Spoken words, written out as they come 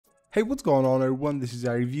Hey, what's going on everyone? This is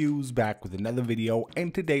iReviews back with another video,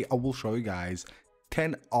 and today I will show you guys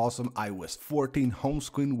 10 awesome iOS 14 home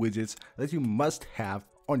screen widgets that you must have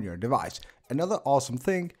on your device. Another awesome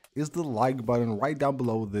thing is the like button right down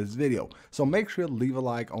below this video, so make sure to leave a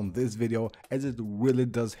like on this video as it really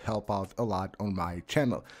does help out a lot on my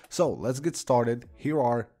channel. So let's get started. Here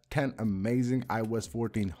are 10 amazing iOS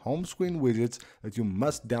 14 home screen widgets that you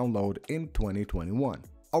must download in 2021.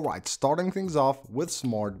 Alright, starting things off with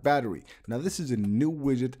Smart Battery. Now this is a new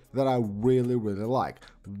widget that I really like.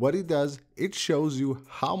 What it does, it shows you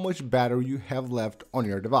how much battery you have left on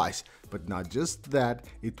your device. But not just that,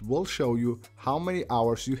 it will show you how many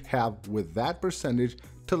hours you have with that percentage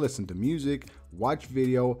to listen to music, watch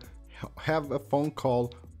video, have a phone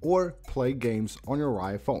call, or play games on your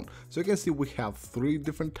iPhone. So you can see we have 3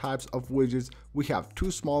 different types of widgets. We have 2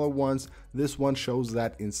 smaller ones. This one shows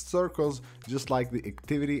that in circles, just like the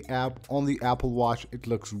activity app on the Apple Watch. It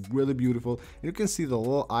looks really beautiful. And you can see the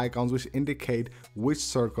little icons which indicate which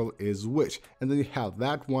circle is which. And then you have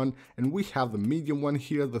that one, and we have the medium one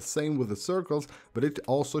here, the same with the circles, but it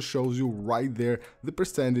also shows you right there the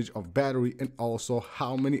percentage of battery and also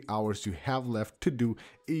how many hours you have left to do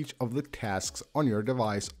each of the tasks on your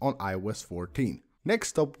device on iOS 14.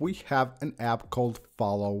 Next up, we have an app called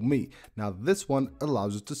Follow Me. Now this one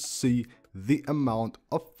allows you to see the amount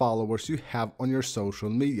of followers you have on your social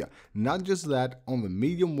media. Not just that, on the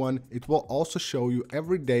medium one, it will also show you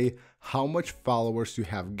every day how much followers you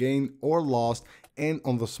have gained or lost, and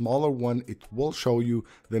on the smaller one, it will show you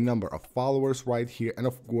the number of followers right here, and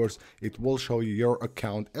of course it will show you your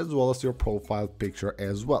account as well as your profile picture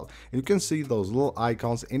as well. And you can see those little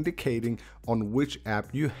icons indicating on which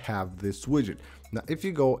app you have this widget. Now if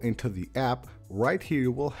you go into the app, right here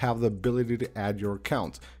you will have the ability to add your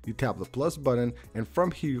accounts. You tap the plus button, and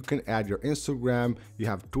from here you can add your Instagram, you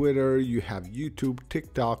have Twitter, you have YouTube,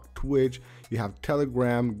 TikTok, Twitch, you have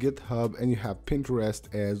Telegram, GitHub, and you have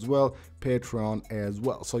Pinterest as well, Patreon as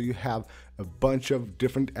well. So you have a bunch of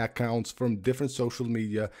different accounts from different social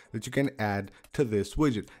media that you can add to this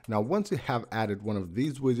widget. Now once you have added one of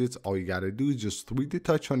these widgets, all you gotta do is just 3D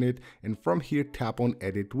touch on it, and from here tap on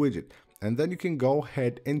Edit Widget. And then you can go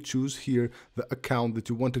ahead and choose here the account that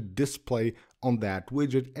you want to display on that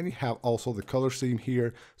widget, and you have also the color scheme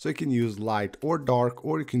here, so you can use light or dark,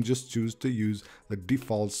 or you can just choose to use the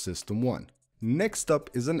default system one. Next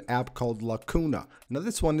up is an app called Lacuna. Now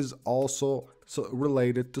this one is also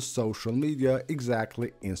related to social media,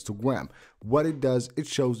 exactly Instagram. What it does, it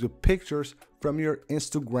shows you pictures from your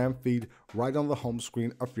Instagram feed right on the home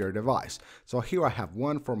screen of your device. So here I have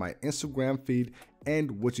one for my Instagram feed,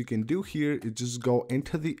 and what you can do here is just go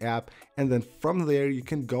into the app, and then from there you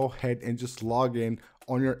can go ahead and just log in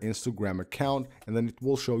on your Instagram account, and then it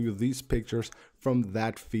will show you these pictures from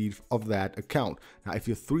that feed of that account. Now if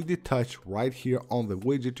you 3D touch right here on the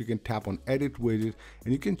widget, you can tap on Edit Widget,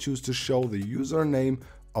 and you can choose to show the username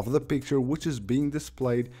of the picture which is being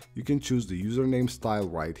displayed. You can choose the username style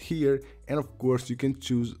right here, and of course you can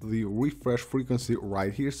choose the refresh frequency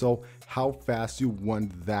right here, so how fast you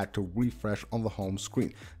want that to refresh on the home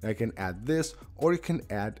screen. Now you can add this, or you can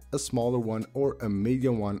add a smaller one or a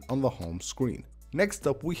medium one on the home screen. Next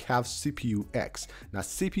up, we have CPU-X. Now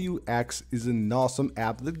CPU-X is an awesome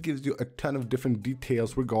app that gives you a ton of different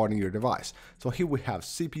details regarding your device. So here we have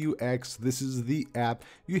CPU-X. This is the app.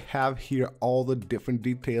 You have here all the different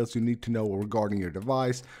details you need to know regarding your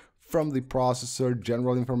device, from the processor,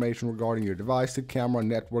 general information regarding your device, the camera,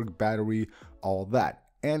 network, battery, all that,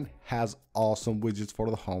 and has awesome widgets for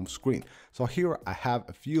the home screen. So here I have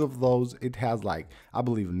a few of those. It has like, I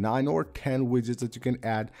believe 9 or 10 widgets that you can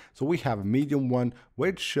add. So we have a medium one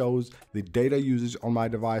which shows the data usage on my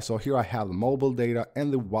device. So here I have the mobile data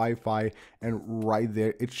and the Wi-Fi, and right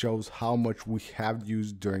there it shows how much we have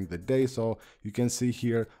used during the day. So you can see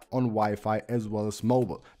here on Wi-Fi as well as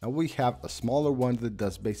mobile. Now we have a smaller one that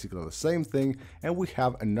does basically the same thing, and we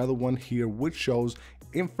have another one here which shows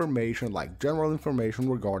information like general information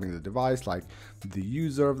regarding the device, like the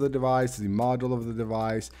user of the device, the model of the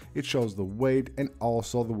device. It shows the weight and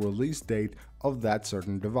also the release date of that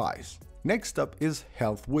certain device. Next up is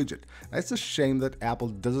Health Widget. Now, it's a shame that Apple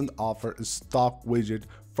doesn't offer a stock widget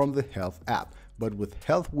from the Health app, but with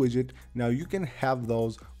Health Widget, now you can have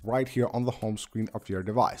those right here on the home screen of your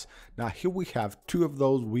device. Now here we have 2 of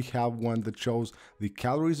those. We have one that shows the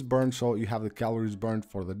calories burned, so you have the calories burned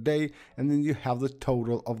for the day, and then you have the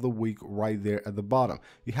total of the week right there at the bottom.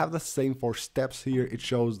 You have the same for steps here. It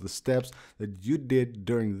shows the steps that you did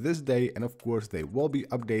during this day, and of course they will be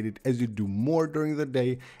updated as you do more during the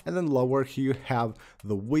day. And then lower here you have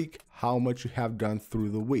the week, how much you have done through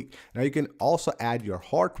the week. Now you can also add your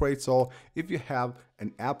heart rate. So if you have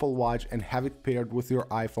an Apple Watch and have it paired with your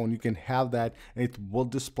iPhone, you can have that and it will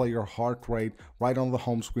display your heart rate right on the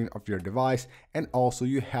home screen of your device. And also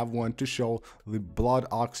you have one to show the blood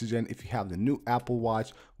oxygen. If you have the new Apple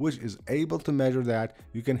Watch, which is able to measure that,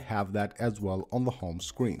 you can have that as well on the home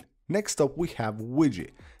screen. Next up, we have Widgy.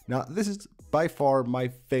 Now this is by far my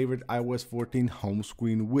favorite iOS 14 home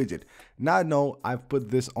screen widget. Now I know I've put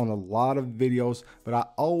this on a lot of videos, but I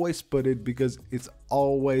always put it because it's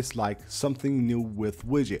always like something new with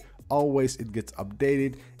Widget. Always it gets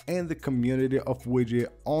updated, and the community of Widget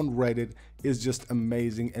on Reddit is just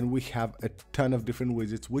amazing, and we have a ton of different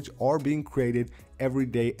widgets which are being created every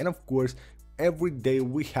day. And of course, every day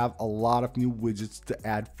we have a lot of new widgets to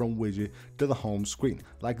add from Widget to the home screen,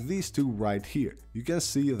 like these two right here. You can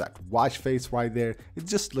see that watch face right there, it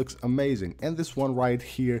just looks amazing. And this one right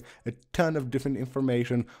here, a ton of different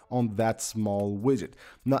information on that small widget.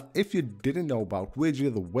 Now if you didn't know about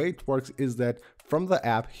Widget, the way it works is that from the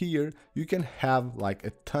app here, you can have like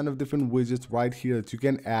a ton of different widgets right here that you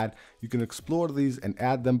can add. You can explore these and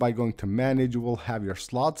add them by going to manage. You will have your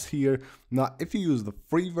slots here. Now, if you use the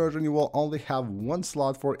free version, you will only have one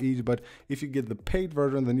slot for each, but if you get the paid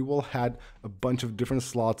version, then you will have a bunch of different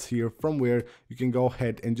slots here from where you can go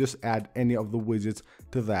ahead and just add any of the widgets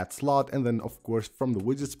to that slot. And then of course, from the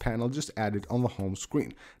widgets panel, just add it on the home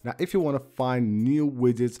screen. Now, if you want to find new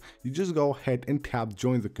widgets, you just go ahead and tap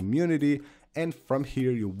join the community. And from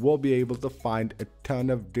here, you will be able to find a ton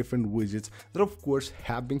of different widgets that of course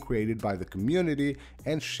have been created by the community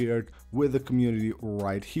and shared with the community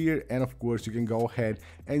right here. And of course, you can go ahead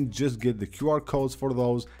and just get the QR codes for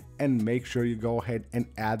those and make sure you go ahead and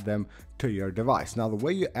add them to your device. Now, the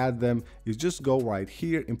way you add them is just go right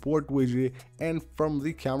here, import widget, and from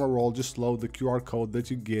the camera roll, just load the QR code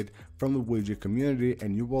that you get from the widget community,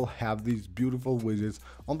 and you will have these beautiful widgets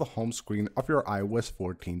on the home screen of your iOS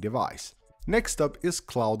 14 device. Next up is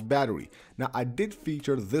Cloud Battery. Now I did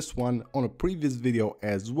feature this one on a previous video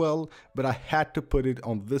as well, but I had to put it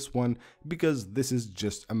on this one because this is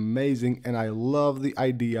just amazing and I love the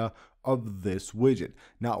idea of this widget.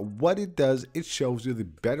 Now what it does, it shows you the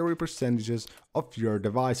battery percentages of your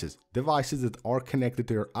devices that are connected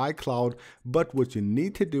to your iCloud. But what you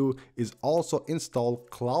need to do is also install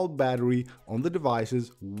Cloud Battery on the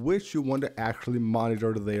devices which you want to actually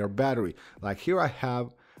monitor their battery. Like here I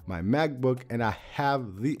have my MacBook and I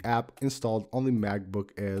have the app installed on the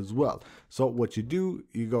MacBook as well. So what you do,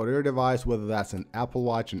 you go to your device, whether that's an Apple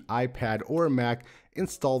Watch, an iPad, or a Mac,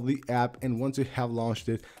 install the app, and once you have launched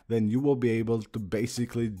it, then you will be able to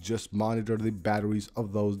basically just monitor the batteries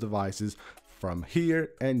of those devices from here.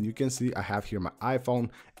 And you can see I have here my iPhone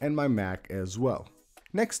and my Mac as well.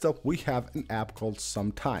 Next up, we have an app called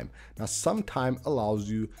Sometime. Now, Sometime allows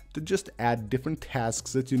you to just add different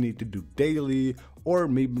tasks that you need to do daily, or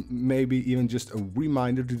maybe even just a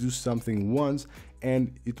reminder to do something once,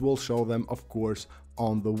 and it will show them, of course,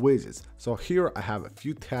 on the widgets. So here I have a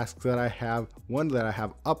few tasks that I have, one that I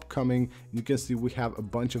have upcoming. You can see we have a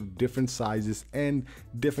bunch of different sizes and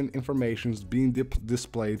different informations being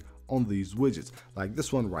displayed on these widgets. Like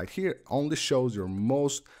this one right here only shows your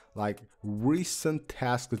most like recent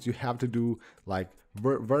task that you have to do like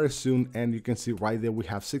very soon, and you can see right there we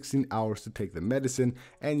have 16 hours to take the medicine,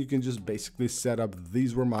 and you can just basically set up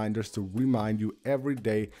these reminders to remind you every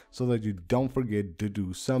day so that you don't forget to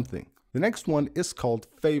do something. The next one is called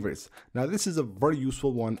Favorites. Now this is a very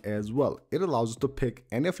useful one as well. It allows us to pick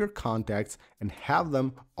any of your contacts and have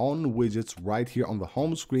them on widgets right here on the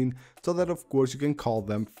home screen, so that of course you can call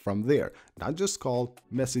them from there, not just call,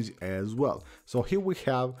 message as well. So here we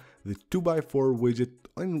have the 2x4 widget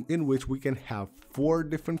in which we can have 4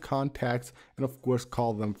 different contacts and of course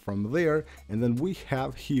call them from there. And then we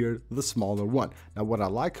have here the smaller one. Now what I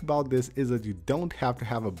like about this is that you don't have to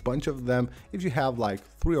have a bunch of them. If you have like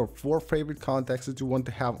 3 or 4 favorite contacts that you want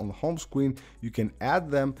to have on the home screen, you can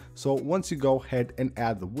add them. So once you go ahead and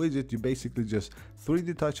add the widget, you basically just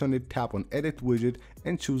 3D touch on it, tap on edit widget,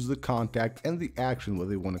 and choose the contact and the action,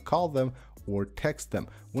 whether you want to call them or text them.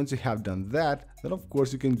 Once you have done that, then of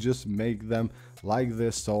course you can just make them like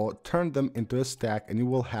this. So turn them into a stack and you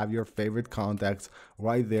will have your favorite contacts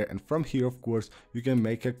right there. And from here, of course, you can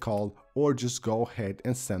make a call or just go ahead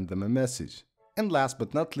and send them a message. And last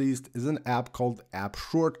but not least is an app called App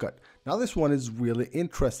Shortcut. Now this one is really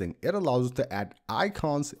interesting. It allows us to add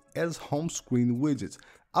icons as home screen widgets.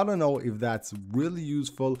 I don't know if that's really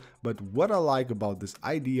useful, but what I like about this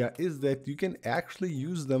idea is that you can actually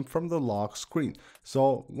use them from the lock screen.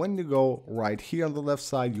 So when you go right here on the left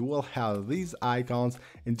side, you will have these icons,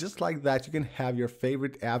 and just like that, you can have your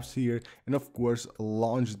favorite apps here and of course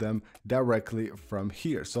launch them directly from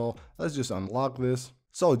here. So let's just unlock this.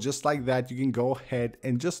 So just like that, you can go ahead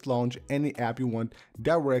and just launch any app you want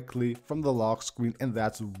directly from the lock screen, and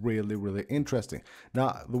that's really interesting.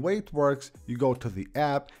 Now, the way it works, you go to the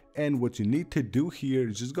app, and what you need to do here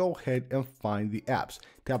is just go ahead and find the apps.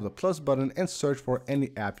 Tap the plus button and search for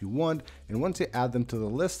any app you want, and once you add them to the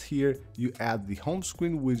list here, you add the home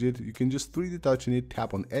screen widget. You can just 3D touch on it,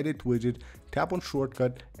 tap on edit widget, tap on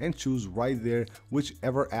shortcut, and choose right there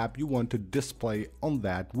whichever app you want to display on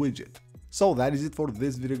that widget. So that is it for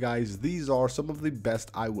this video, guys. These are some of the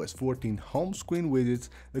best iOS 14 home screen widgets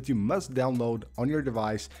that you must download on your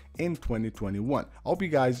device in 2021. I hope you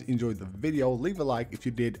guys enjoyed the video. Leave a like if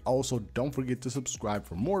you did. Also, don't forget to subscribe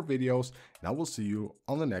for more videos, and I will see you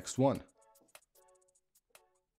on the next one.